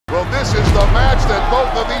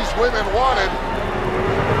women wanted.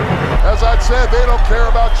 As I said, they don't care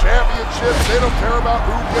about championships. They don't care about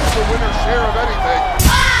who gets the winner's share of anything.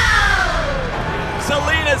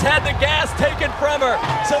 Selina's had the gas taken from her.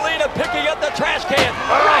 Selina picking up the trash can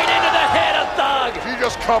right into the head of Thug. She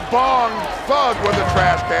just kabonged Thug with the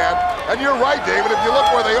trash can. And you're right, David, if you look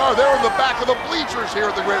where they are, they're in the back of the bleachers here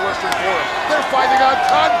at the Great Western Forum. They're fighting on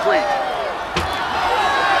concrete.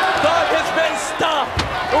 Thug has been stopped.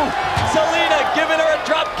 Ooh. Selina giving her a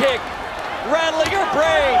drop kick, rattling her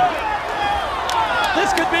brain.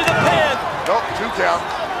 This could be the pin. Nope, 2 count.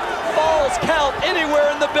 Falls count anywhere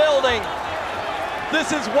in the building.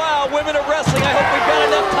 This is Wow Women of Wrestling. I hope we've got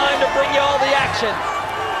enough time to bring you all the action.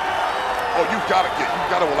 Oh, you've got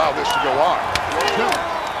to allow this to go on. 2.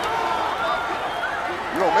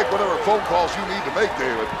 You know, make whatever phone calls you need to make,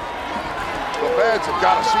 David. The fans have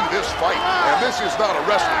got to see this fight. And this is not a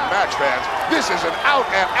wrestling match, fans. This is an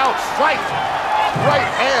out-and-out fight. Right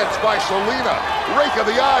hands by Selina. Rake of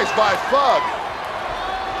the eyes by Thug.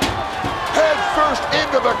 Head first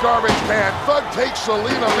into the garbage can. Thug takes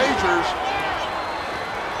Selina Majors.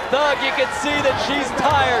 Thug, you can see that she's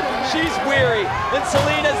tired, she's weary, and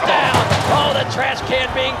Selina's down. Oh, the trash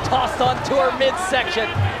can being tossed onto her midsection.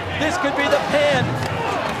 This could be the pin.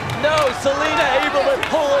 No, Selina able to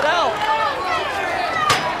pull it out.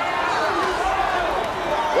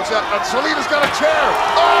 What's that? Selina's got a chair.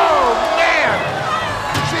 Oh, man!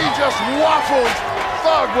 She just waffled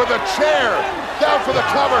Thug with a chair. Down for the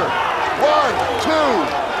cover. 1,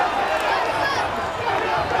 2.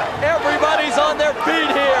 Everybody's on their feet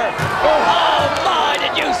here. Oh my,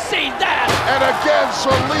 did you see that? And again,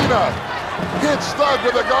 Selina hits Thug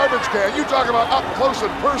with a garbage can. You talk about up close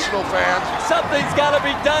and personal, fans. Something's got to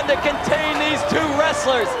be done to contain these 2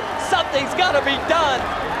 wrestlers. Something's got to be done.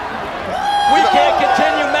 We can't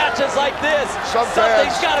continue matches like this.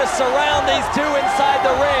 Something's got to surround these 2 inside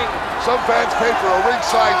the ring. Some fans pay for a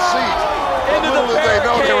ringside seat. Into the little did they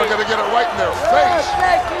know they were going to get it right in their face.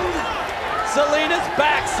 Selina's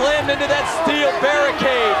back slammed into that steel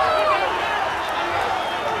barricade.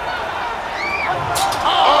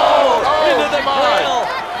 Into the grill.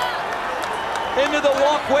 Into the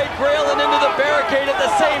walkway grill and into the barricade at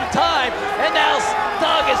the same time. And now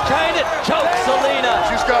Thug is trying to choke Selina.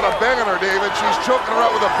 She's got a bang on her, David. She's choking her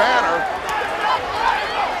out with a banner.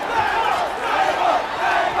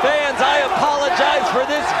 Fans, I apologize for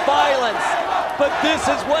this violence, but this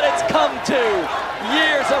is what it's come to.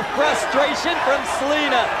 Years of frustration from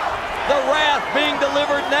Selina. The wrath being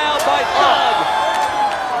delivered now by Thug.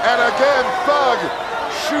 And again, Thug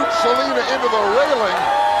shoots Selina into the railing.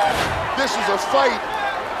 This is a fight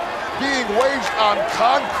being waged on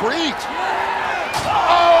concrete.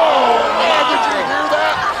 Oh, man, did you hear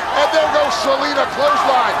that? And there goes Selina,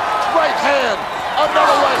 clothesline. Right hand.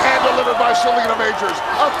 Another right hand delivered by Selina Majors.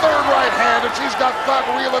 A 3rd right hand, and she's got Thug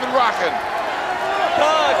reeling and rocking.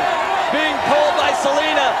 Thug being pulled by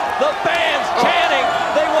Selina. The fans chanting.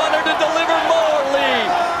 They want her to deliver more, Lee.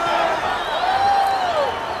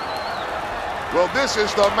 Well, this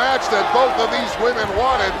is the match that both of these women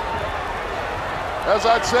wanted. As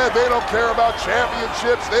I said, they don't care about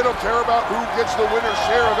championships. They don't care about who gets the winner's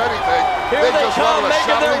share of anything. Here they just come, want to making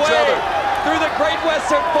shuttle their each way other. through the Great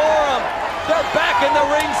Western Forum. They're back in the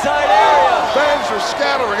ringside area. Fans are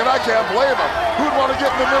scattering, and I can't blame them. Who'd want to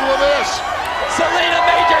get in the middle of this? Selina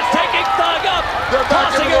Majors taking Thug up, They're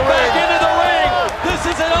back tossing into her the back ring. into the ring. This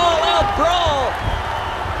is an all-out brawl.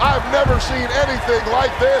 I've never seen anything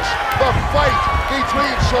like this. The fight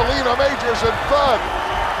between Selina Majors and Thug.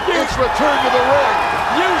 It's returned to the ring.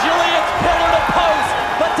 Usually it's pillar to post,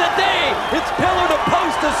 but today it's pillar to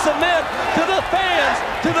post to cement, to the fans,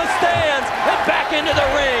 to the stands, and back into the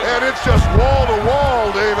ring. And it's just wall to wall,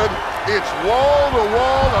 David. It's wall to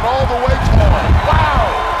wall and all the way tall. Wow!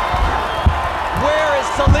 Where is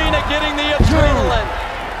Selina getting the adrenaline?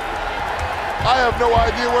 I have no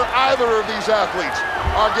idea where either of these athletes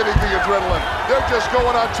are getting the adrenaline. They're just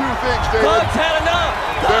going on 2 things, David. Thug's had enough.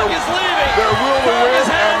 Thug is leaving. Their will to Thug win has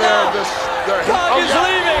had and enough. their Thug is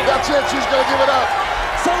leaving. That's it. She's going to give it up.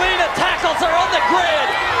 Selina tackles her on the grid.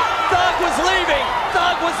 Thug was leaving.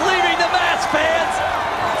 Thug was leaving the mass, fans.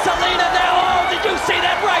 Selina now. Oh, did you see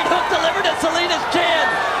that right hook delivered to Selina's chin?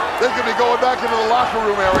 They could be going back into the locker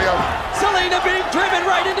room area. Selina being driven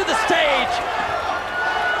right into the stage.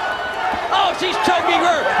 Oh, she's choking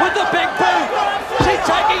her with the big boot. She's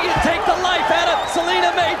trying to take the life out of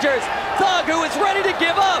Selina Majors. Thug, who is ready to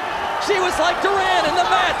give up. She was like Duran in the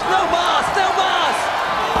match. No mas, no mas.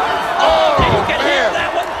 Oh, you can hear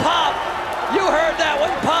that one pop. You heard that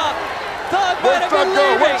one pop. Thug might have been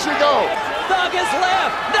leaving. Where'd she go? Thug is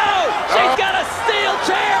left. No, she's got a steel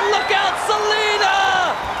chair. Look out,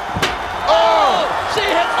 Selina.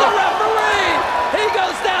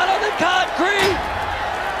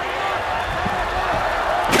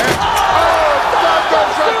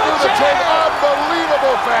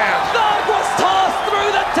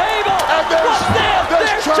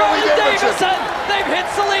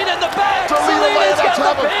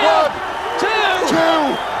 have a club. 2,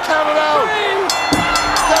 Count it out. 3.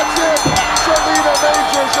 That's it. Selina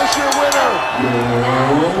Majors is your winner.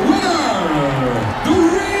 The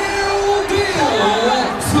real deal,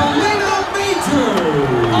 Selina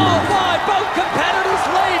Majors. Oh my, both competitors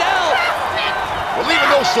laid out. Well, even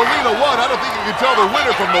though Selina won, I don't think you can tell the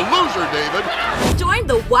winner from the loser, David. Join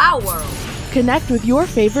the WoW world. Connect with your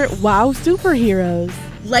favorite WoW superheroes.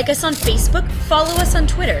 Like us on Facebook, follow us on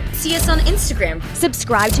Twitter, see us on Instagram.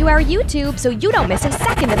 Subscribe to our YouTube so you don't miss a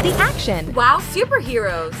second of the action. WoW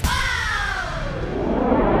superheroes.